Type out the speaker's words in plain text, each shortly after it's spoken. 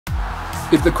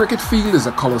If the cricket field is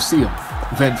a coliseum,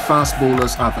 then fast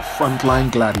bowlers are the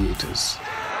frontline gladiators.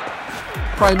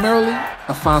 Primarily,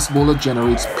 a fast bowler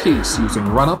generates pace using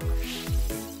run-up,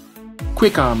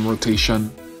 quick arm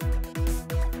rotation,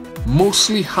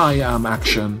 mostly high arm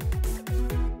action,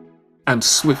 and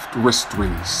swift wrist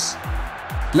release.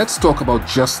 Let's talk about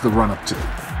just the run-up today.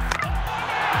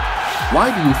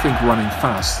 Why do you think running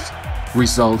fast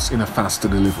results in a faster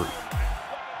delivery?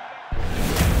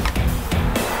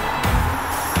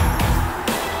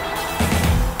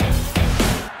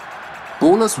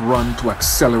 Bowlers run to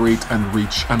accelerate and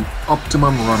reach an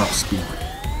optimum run-up speed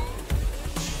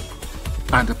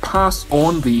and pass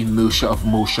on the inertia of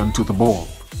motion to the ball.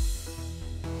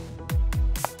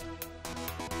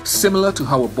 Similar to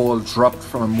how a ball dropped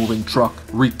from a moving truck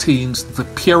retains the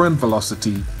parent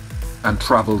velocity and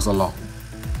travels along.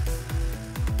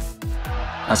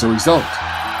 As a result,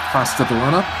 faster the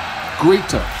run-up,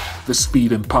 greater the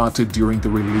speed imparted during the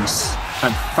release,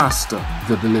 and faster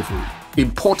the delivery.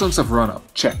 Importance of run-up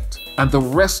checked, and the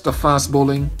rest of fast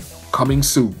bowling coming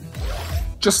soon.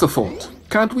 Just a thought,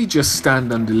 can't we just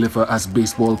stand and deliver as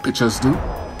baseball pitchers do?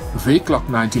 They clock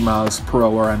 90 miles per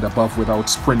hour and above without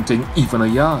sprinting even a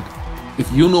yard. If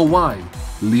you know why,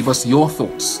 leave us your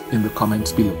thoughts in the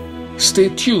comments below. Stay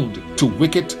tuned to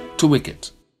Wicket to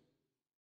Wicket.